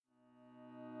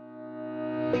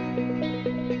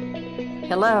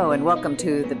Hello, and welcome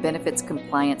to the Benefits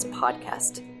Compliance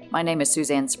Podcast. My name is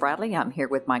Suzanne Spradley. I'm here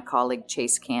with my colleague,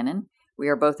 Chase Cannon. We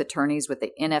are both attorneys with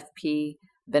the NFP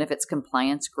Benefits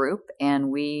Compliance Group,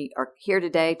 and we are here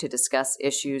today to discuss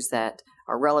issues that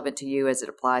are relevant to you as it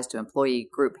applies to employee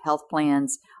group health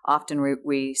plans. Often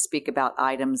we speak about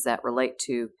items that relate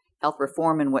to health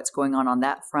reform and what's going on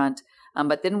that front.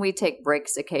 But then we take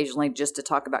breaks occasionally just to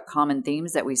talk about common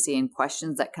themes that we see in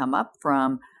questions that come up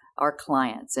from our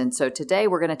clients. And so today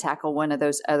we're going to tackle one of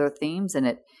those other themes, and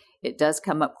it does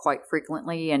come up quite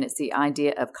frequently, and it's the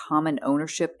idea of common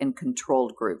ownership and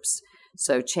controlled groups.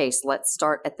 So Chase, let's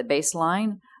start at the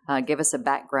baseline. Give us a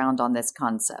background on this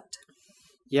concept.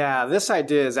 Yeah, this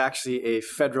idea is actually a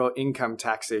federal income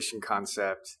taxation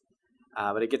concept,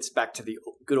 but it gets back to the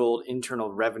good old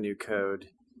Internal Revenue Code,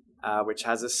 which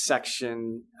has a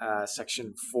section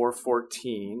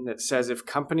 414, that says if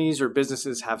companies or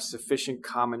businesses have sufficient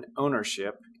common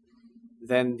ownership,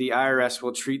 then the IRS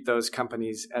will treat those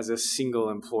companies as a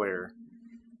single employer.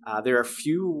 There are a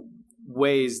few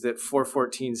ways that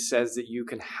 414 says that you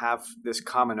can have this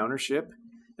common ownership,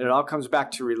 and it all comes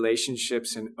back to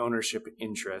relationships and ownership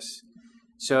interests.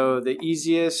 So the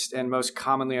easiest and most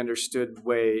commonly understood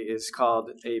way is called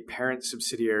a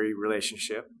parent-subsidiary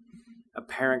relationship. A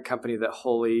parent company that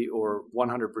wholly or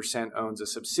 100% owns a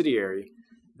subsidiary,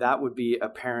 that would be a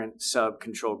parent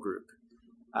sub-control group.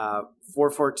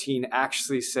 414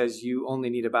 actually says you only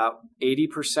need about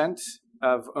 80%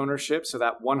 of ownership, so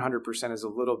that 100% is a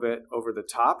little bit over the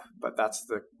top, but that's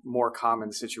the more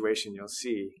common situation you'll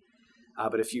see.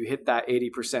 But if you hit that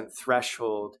 80%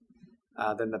 threshold,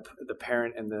 then the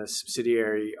parent and the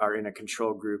subsidiary are in a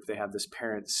control group. They have this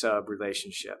parent-sub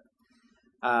relationship.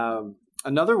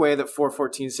 Another way that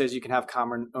 414 says you can have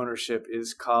common ownership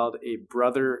is called a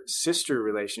brother-sister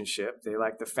relationship. They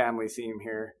like the family theme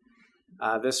here.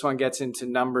 This one gets into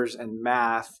numbers and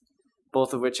math,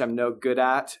 both of which I'm no good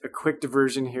at. A quick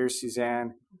diversion here,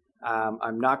 Suzanne.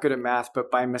 I'm not good at math, but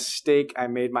by mistake, I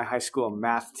made my high school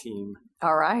math team.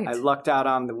 All right. I lucked out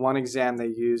on the one exam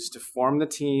they used to form the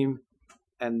team.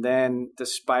 And then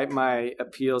despite my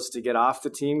appeals to get off the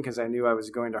team, because I knew I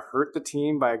was going to hurt the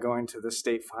team by going to the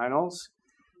state finals,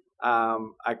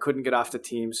 I couldn't get off the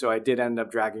team. So I did end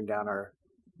up dragging down our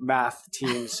math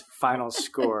team's final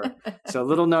score. So a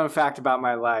little known fact about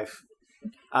my life.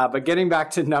 But getting back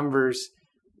to numbers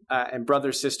and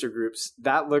brother-sister groups,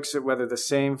 that looks at whether the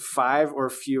same 5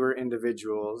 or fewer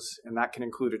individuals, and that can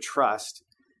include a trust,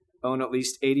 own at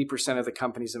least 80% of the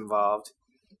companies involved.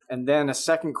 And then a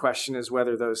second question is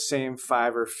whether those same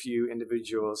 5 or few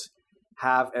individuals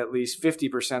have at least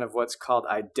 50% of what's called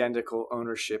identical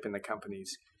ownership in the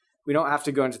companies. We don't have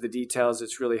to go into the details.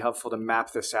 It's really helpful to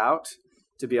map this out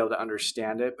to be able to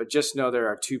understand it. But just know there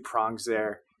are 2 prongs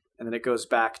there. And then it goes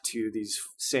back to these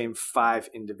same 5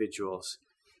 individuals.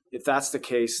 If that's the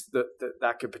case,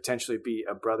 that could potentially be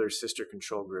a brother-sister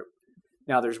control group.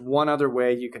 Now, there's one other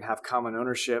way you can have common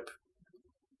ownership,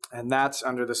 and that's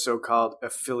under the so-called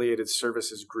affiliated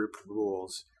services group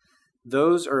rules.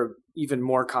 Those are even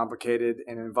more complicated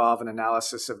and involve an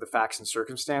analysis of the facts and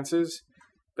circumstances.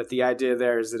 But the idea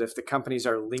there is that if the companies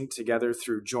are linked together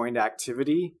through joint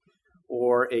activity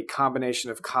or a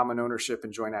combination of common ownership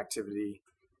and joint activity,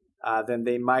 then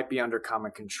they might be under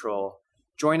common control.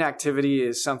 Joint activity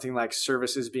is something like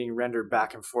services being rendered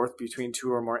back and forth between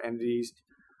 2 or more entities,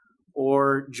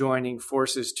 or joining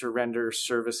forces to render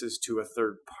services to a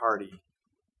third party.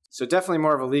 So definitely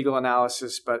more of a legal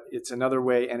analysis, but it's another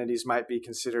way entities might be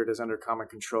considered as under common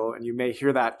control. And you may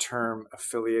hear that term,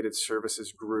 affiliated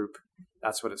services group.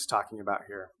 That's what it's talking about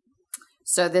here.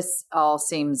 So this all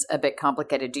seems a bit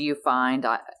complicated. Do you find,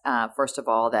 first of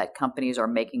all, that companies are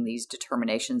making these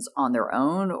determinations on their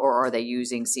own, or are they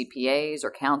using CPAs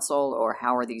or counsel, or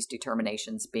how are these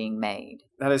determinations being made?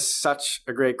 That is such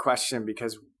a great question,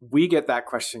 because we get that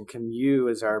question. Can you,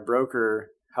 as our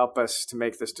broker, help us to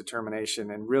make this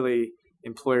determination? And really,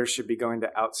 employers should be going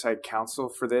to outside counsel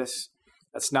for this.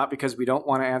 That's not because we don't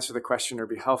want to answer the question or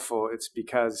be helpful. It's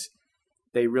because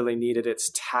they really needed its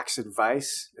tax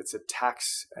advice. It's a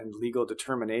tax and legal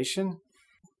determination.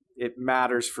 It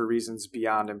matters for reasons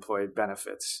beyond employee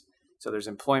benefits. So there's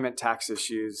employment tax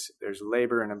issues, there's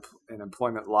labor and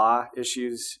employment law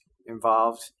issues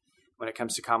involved when it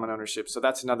comes to common ownership. So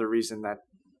that's another reason that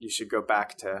you should go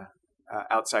back to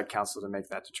outside counsel to make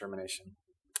that determination.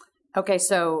 Okay,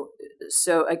 so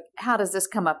how does this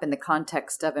come up in the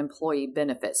context of employee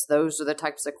benefits? Those are the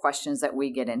types of questions that we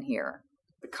get in here.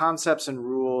 The concepts and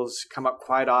rules come up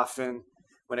quite often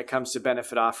when it comes to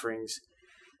benefit offerings.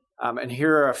 And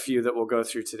here are a few that we'll go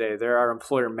through today. There are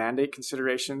employer mandate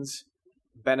considerations,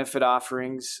 benefit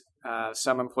offerings,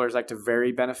 Some employers like to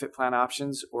vary benefit plan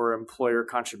options or employer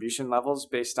contribution levels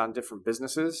based on different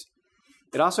businesses.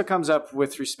 It also comes up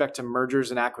with respect to mergers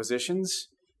and acquisitions.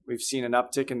 We've seen an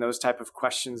uptick in those type of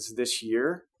questions this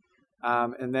year.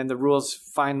 And then the rules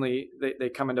finally, they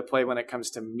come into play when it comes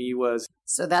to MEWAs.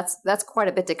 So that's quite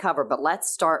a bit to cover, but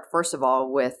let's start first of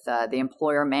all with the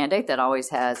employer mandate that always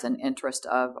has an interest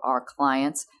of our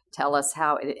clients. Tell us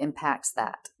how it impacts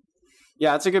that.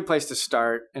 Yeah, it's a good place to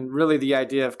start. And really the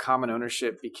idea of common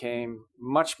ownership became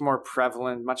much more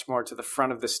prevalent, much more to the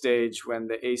front of the stage when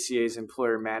the ACA's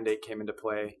employer mandate came into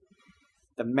play.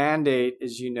 The mandate,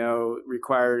 as you know,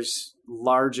 requires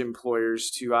large employers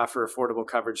to offer affordable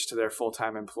coverage to their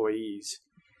full-time employees.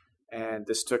 And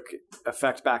this took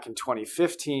effect back in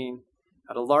 2015.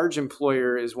 A large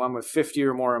employer is one with 50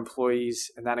 or more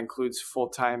employees, and that includes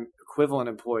full-time equivalent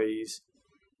employees.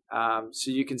 So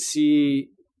you can see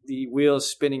the wheels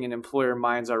spinning in employer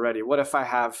minds already. What if I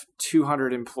have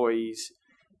 200 employees,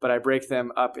 but I break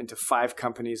them up into 5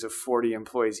 companies of 40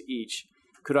 employees each?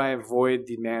 Could I avoid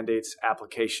the mandate's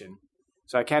application?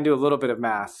 So I can do a little bit of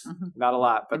math, not a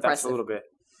lot, but Impressive. That's a little bit.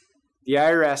 The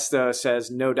IRS, though,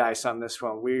 says no dice on this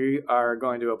one. We are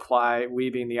going to apply, we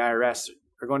being the IRS,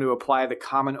 are going to apply the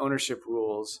common ownership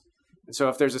rules. And so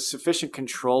if there's a sufficient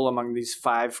control among these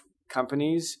 5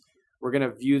 companies, we're going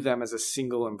to view them as a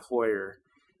single employer.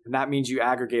 And that means you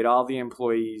aggregate all the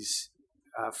employees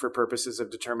for purposes of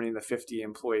determining the 50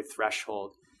 employee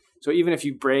threshold. So even if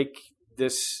you break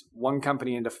this one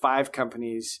company into 5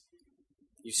 companies,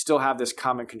 you still have this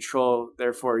common control.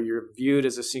 Therefore, you're viewed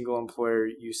as a single employer.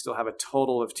 You still have a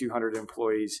total of 200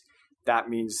 employees. That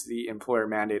means the employer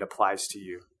mandate applies to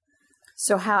you.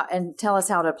 So tell us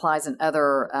how it applies in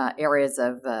other areas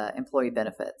of employee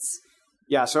benefits.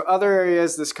 Yeah, so other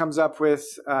areas this comes up with,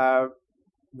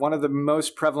 one of the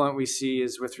most prevalent we see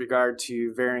is with regard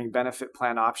to varying benefit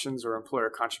plan options or employer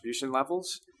contribution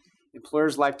levels.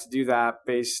 Employers like to do that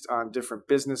based on different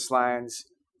business lines,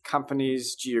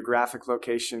 companies, geographic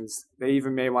locations. They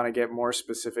even may want to get more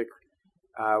specific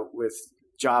with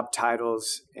job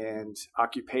titles and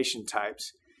occupation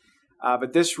types.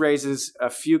 But this raises a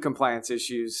few compliance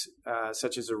issues,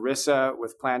 such as ERISA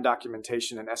with plan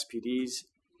documentation and SPDs,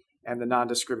 and the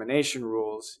non-discrimination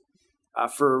rules.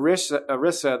 For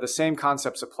ERISA, the same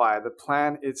concepts apply. The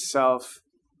plan itself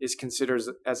is considered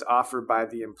as offered by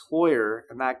the employer,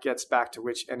 and that gets back to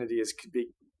which entity is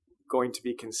going to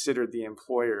be considered the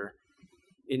employer.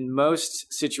 In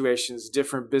most situations,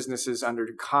 different businesses under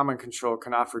common control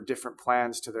can offer different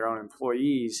plans to their own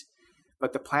employees,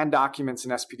 but the plan documents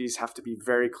and SPDs have to be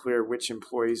very clear which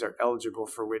employees are eligible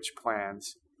for which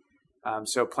plans.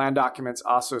 So plan documents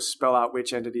also spell out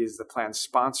which entity is the plan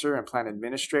sponsor and plan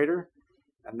administrator,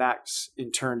 and that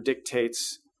in turn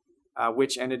dictates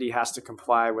which entity has to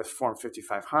comply with Form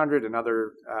 5500 and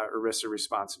other ERISA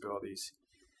responsibilities.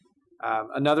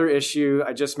 Another issue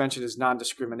I just mentioned is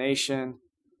non-discrimination.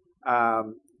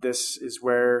 This is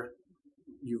where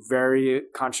you vary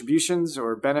contributions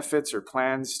or benefits or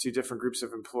plans to different groups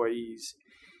of employees.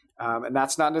 And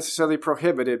that's not necessarily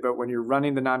prohibited, but when you're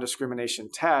running the non-discrimination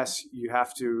test, you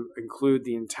have to include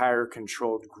the entire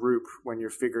controlled group when you're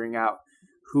figuring out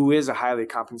who is a highly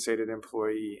compensated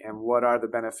employee and what are the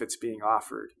benefits being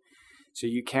offered. So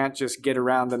you can't just get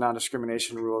around the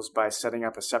non-discrimination rules by setting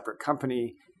up a separate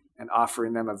company and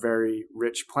offering them a very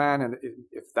rich plan. And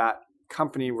if that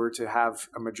company were to have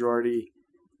a majority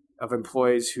of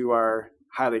employees who are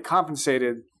highly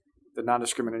compensated, the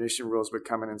non-discrimination rules would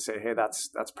come in and say, hey, that's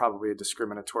probably a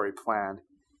discriminatory plan.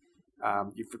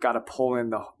 You've got to pull in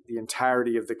the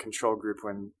entirety of the control group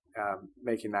when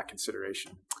making that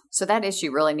consideration. So that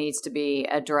issue really needs to be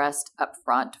addressed up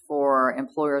front for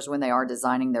employers when they are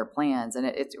designing their plans. And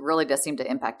it really does seem to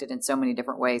impact it in so many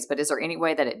different ways. But is there any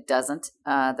way that it doesn't,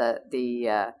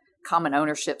 the common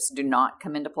ownerships do not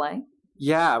come into play?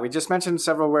 Yeah, we just mentioned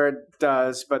several where it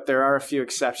does, but there are a few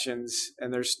exceptions.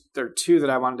 And there are 2 that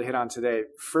I wanted to hit on today.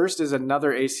 First is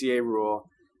another ACA rule.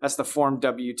 That's the Form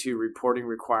W-2 reporting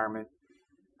requirement.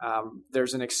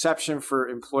 There's an exception for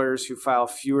employers who file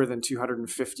fewer than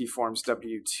 250 Forms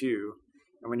W-2.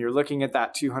 And when you're looking at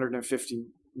that 250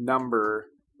 number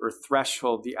or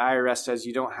threshold, the IRS says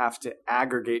you don't have to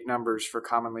aggregate numbers for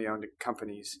commonly owned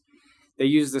companies. They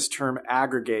use this term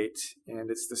aggregate, and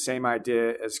it's the same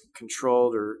idea as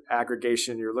controlled or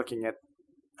aggregation. You're looking at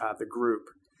the group.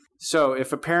 So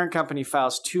if a parent company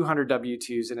files 200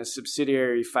 W-2s and a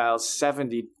subsidiary files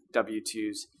 70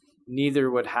 W-2s, neither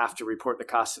would have to report the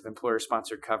cost of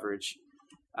employer-sponsored coverage,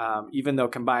 even though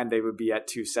combined they would be at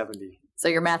 270. So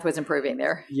your math was improving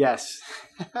there. Yes.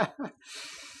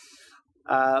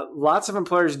 Lots of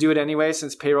employers do it anyway,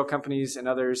 since payroll companies and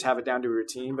others have it down to a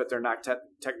routine, but they're not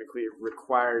technically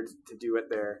required to do it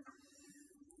there.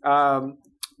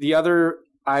 The other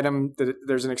item that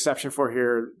there's an exception for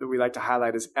here that we like to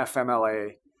highlight is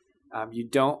FMLA. You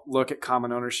don't look at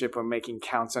common ownership when making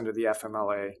counts under the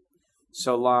FMLA,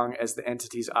 so long as the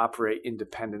entities operate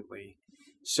independently.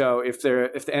 So if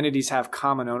the entities have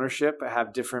common ownership but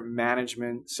have different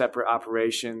management, separate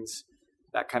operations,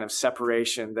 that kind of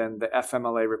separation, then the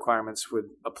FMLA requirements would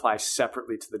apply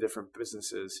separately to the different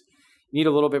businesses. You need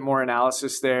a little bit more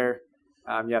analysis there.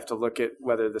 You have to look at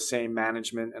whether the same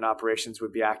management and operations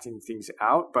would be acting things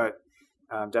out, but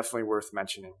definitely worth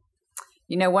mentioning.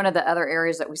 One of the other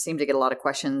areas that we seem to get a lot of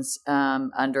questions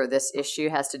under this issue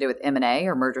has to do with M&A,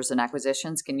 or mergers and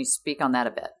acquisitions. Can you speak on that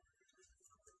a bit?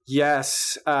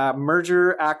 Yes.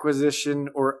 Merger, acquisition,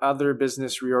 or other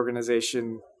business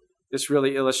reorganization. This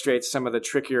really illustrates some of the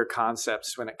trickier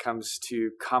concepts when it comes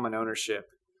to common ownership.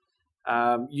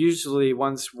 Usually,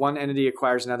 once one entity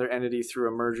acquires another entity through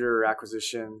a merger or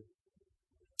acquisition,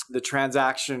 the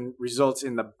transaction results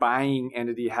in the buying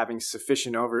entity having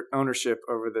sufficient ownership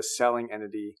over the selling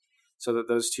entity so that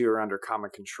those two are under common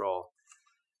control.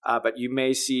 But you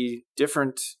may see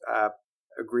different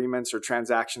agreements or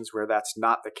transactions where that's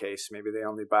not the case. Maybe they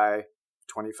only buy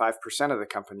 25% of the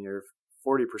company or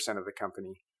 40% of the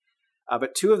company.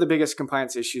 But two of the biggest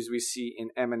compliance issues we see in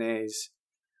M&As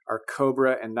are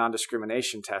COBRA and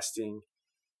non-discrimination testing.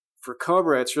 For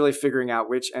COBRA, it's really figuring out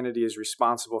which entity is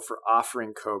responsible for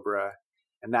offering COBRA.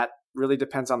 And that really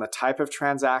depends on the type of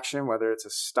transaction, whether it's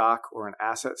a stock or an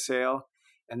asset sale,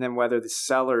 and then whether the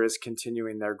seller is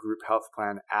continuing their group health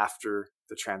plan after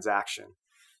the transaction.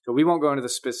 So we won't go into the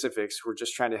specifics. We're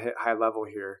just trying to hit high level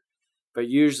here. But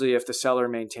usually if the seller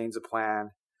maintains a plan,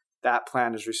 that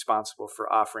plan is responsible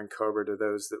for offering COBRA to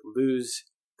those that lose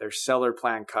their seller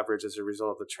plan coverage as a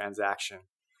result of the transaction.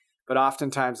 But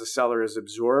oftentimes the seller is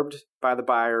absorbed by the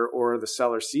buyer, or the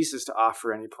seller ceases to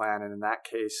offer any plan, and in that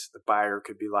case, the buyer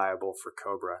could be liable for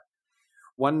COBRA.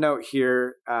 One note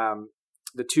here,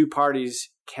 the two parties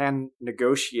can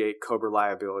negotiate COBRA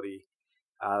liability.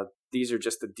 These are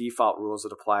just the default rules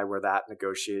that apply where that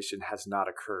negotiation has not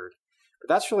occurred.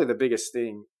 But that's really the biggest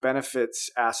thing. Benefits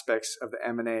aspects of the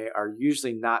M&A are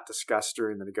usually not discussed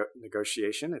during the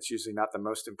negotiation. It's usually not the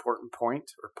most important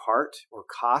point or part or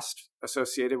cost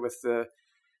associated with the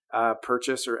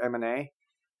purchase or M&A.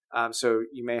 So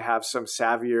you may have some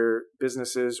savvier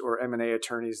businesses or M&A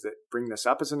attorneys that bring this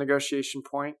up as a negotiation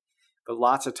point, but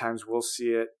lots of times we'll see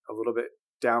it a little bit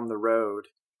down the road.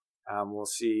 We'll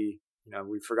see,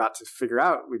 we forgot to figure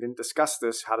out, we didn't discuss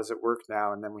this, how does it work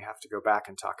now? And then we have to go back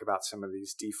and talk about some of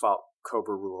these default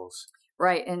COBRA rules.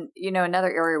 Right. And,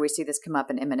 another area we see this come up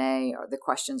in M&A, or the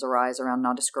questions arise around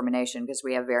non-discrimination because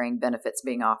we have varying benefits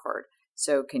being offered.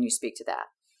 So can you speak to that?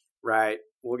 Right.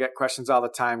 We'll get questions all the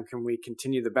time. Can we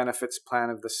continue the benefits plan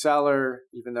of the seller,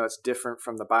 even though it's different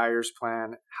from the buyer's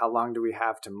plan? How long do we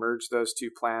have to merge those two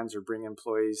plans or bring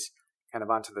employees kind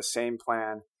of onto the same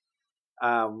plan?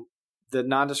 The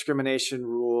non-discrimination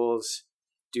rules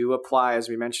do apply, as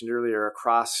we mentioned earlier,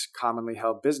 across commonly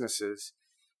held businesses.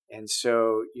 And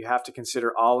so you have to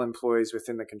consider all employees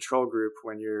within the control group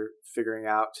when you're figuring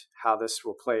out how this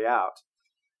will play out.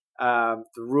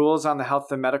 The rules on the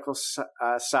health and medical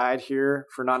side here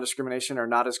for non-discrimination are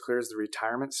not as clear as the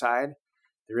retirement side.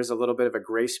 There is a little bit of a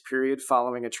grace period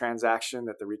following a transaction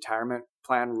that the retirement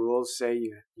plan rules say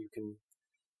you can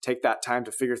take that time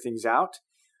to figure things out.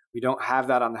 We don't have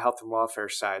that on the health and welfare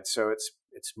side. So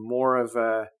it's more of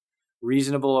a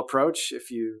reasonable approach.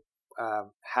 If you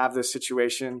have this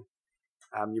situation,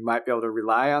 you might be able to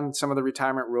rely on some of the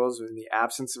retirement rules in the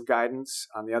absence of guidance.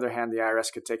 On the other hand, the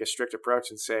IRS could take a strict approach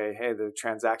and say, hey, the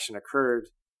transaction occurred.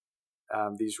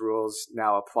 These rules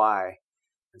now apply.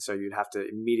 And so you'd have to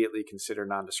immediately consider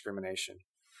non-discrimination.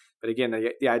 But again,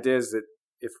 the idea is that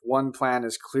if one plan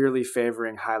is clearly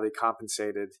favoring highly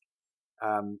compensated,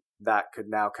 that could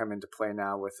now come into play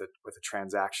now with a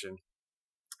transaction.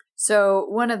 So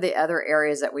one of the other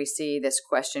areas that we see this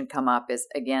question come up is,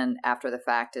 again, after the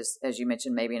fact, is, as you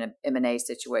mentioned, maybe in an M&A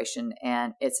situation,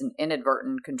 and it's an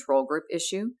inadvertent control group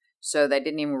issue. So they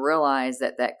didn't even realize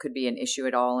that could be an issue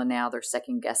at all, and now they're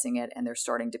second guessing it, and they're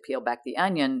starting to peel back the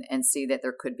onion and see that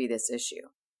there could be this issue.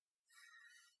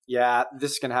 Yeah,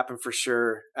 this can happen for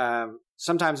sure.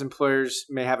 Sometimes employers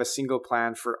may have a single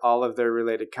plan for all of their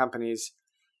related companies,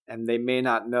 and they may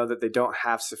not know that they don't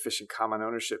have sufficient common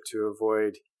ownership to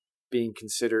avoid being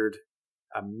considered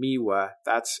a MIWA.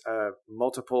 That's a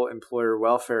multiple employer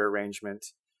welfare arrangement,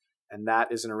 and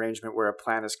that is an arrangement where a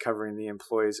plan is covering the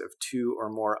employees of two or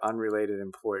more unrelated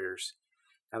employers.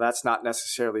 Now, that's not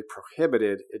necessarily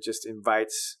prohibited. It just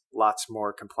invites lots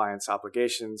more compliance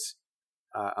obligations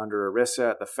under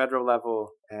ERISA at the federal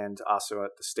level and also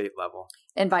at the state level.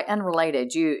 And by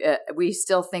unrelated, we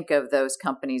still think of those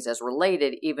companies as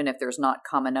related, even if there's not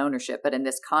common ownership. But in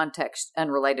this context,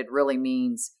 unrelated really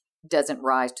means doesn't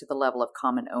rise to the level of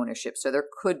common ownership. So there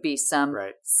could be some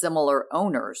similar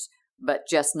owners, but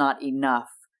just not enough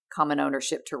common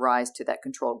ownership to rise to that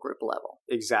control group level.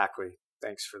 Exactly.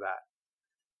 Thanks for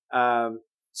that.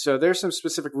 So there's some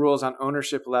specific rules on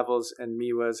ownership levels and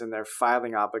MEWAs and their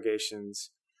filing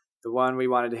obligations. The one we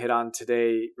wanted to hit on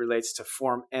today relates to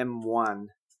Form M1,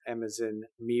 M as in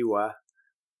MEWA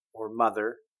or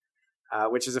mother,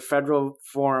 which is a federal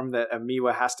form that a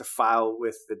MEWA has to file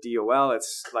with the DOL.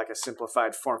 It's like a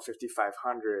simplified Form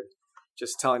 5500,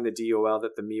 just telling the DOL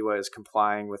that the MEWA is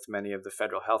complying with many of the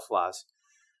federal health laws.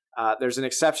 There's an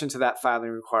exception to that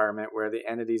filing requirement where the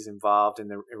entities involved in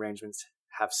the arrangements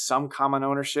have some common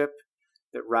ownership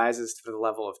that rises to the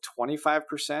level of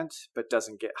 25%, but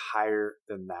doesn't get higher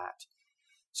than that.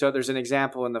 So there's an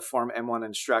example in the Form M1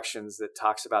 instructions that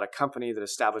talks about a company that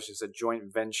establishes a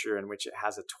joint venture in which it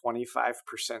has a 25%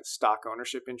 stock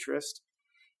ownership interest,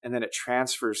 and then it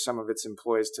transfers some of its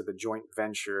employees to the joint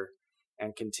venture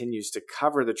and continues to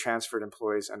cover the transferred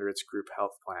employees under its group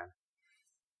health plan.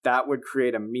 That would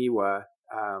create a MEWA.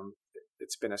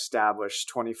 It's been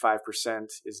established 25%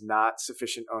 is not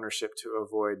sufficient ownership to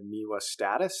avoid MEWA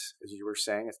status. As you were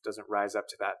saying, it doesn't rise up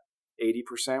to that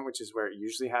 80%, which is where it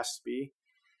usually has to be,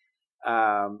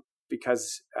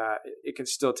 because it can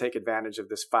still take advantage of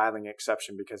this filing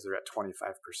exception because they're at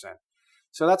 25%.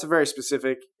 So that's a very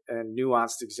specific and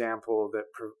nuanced example that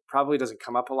probably doesn't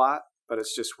come up a lot, but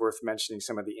it's just worth mentioning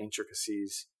some of the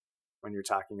intricacies when you're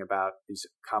talking about these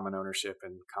common ownership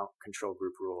and control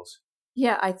group rules.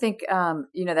 Yeah, I think,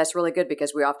 that's really good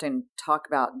because we often talk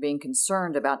about being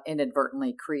concerned about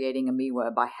inadvertently creating a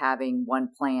MEWA by having one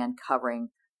plan covering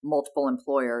multiple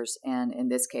employers. And in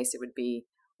this case, it would be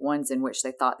ones in which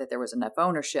they thought that there was enough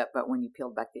ownership, but when you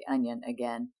peeled back the onion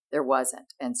again, there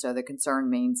wasn't. And so the concern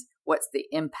means, what's the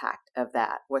impact of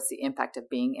that? What's the impact of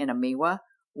being in a MEWA?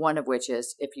 One of which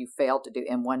is if you failed to do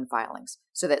M1 filings.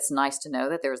 So that's nice to know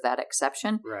that there's that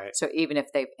exception. Right. So even if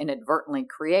they've inadvertently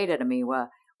created a MEWA,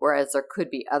 whereas there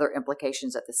could be other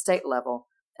implications at the state level,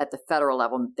 at the federal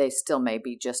level, they still may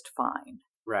be just fine.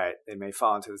 Right. They may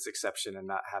fall into this exception and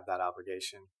not have that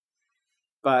obligation.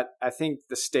 But I think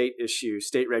the state issue,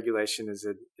 state regulation is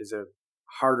a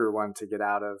harder one to get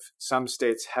out of. Some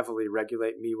states heavily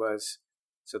regulate MEWAs,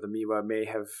 so the MEWA may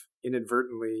have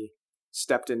inadvertently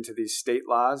stepped into these state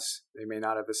laws. They may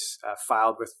not have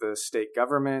filed with the state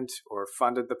government or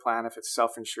funded the plan if it's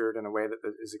self-insured in a way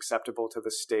that is acceptable to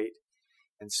the state.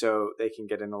 And so they can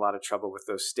get in a lot of trouble with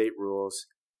those state rules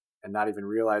and not even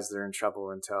realize they're in trouble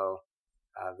until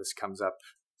this comes up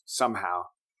somehow.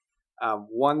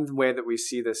 One way that we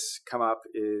see this come up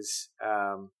is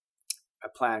a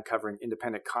plan covering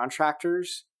independent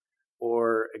contractors,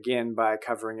 or again, by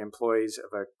covering employees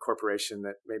of a corporation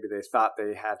that maybe they thought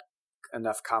they had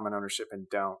enough common ownership and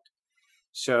don't.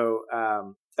 So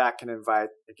that can invite,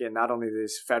 again, not only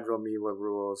these federal MEWA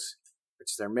rules,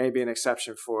 which there may be an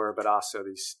exception for, but also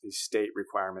these state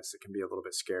requirements that can be a little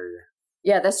bit scarier.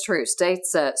 Yeah, that's true.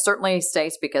 States, certainly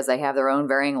states, because they have their own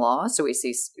varying laws. So we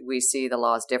see the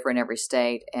laws differ in every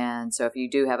state. And so if you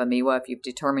do have a MEWA, if you've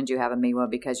determined you have a MEWA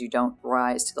because you don't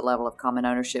rise to the level of common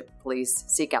ownership, please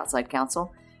seek outside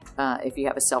counsel. If you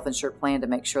have a self-insured plan, to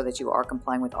make sure that you are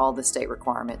complying with all the state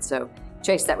requirements. So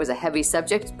Chase, that was a heavy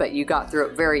subject, but you got through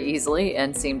it very easily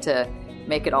and seemed to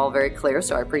make it all very clear.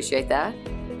 So I appreciate that.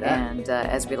 Yeah. And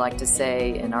as we like to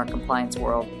say in our compliance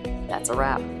world, that's a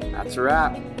wrap. That's a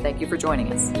wrap. Thank you for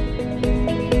joining us.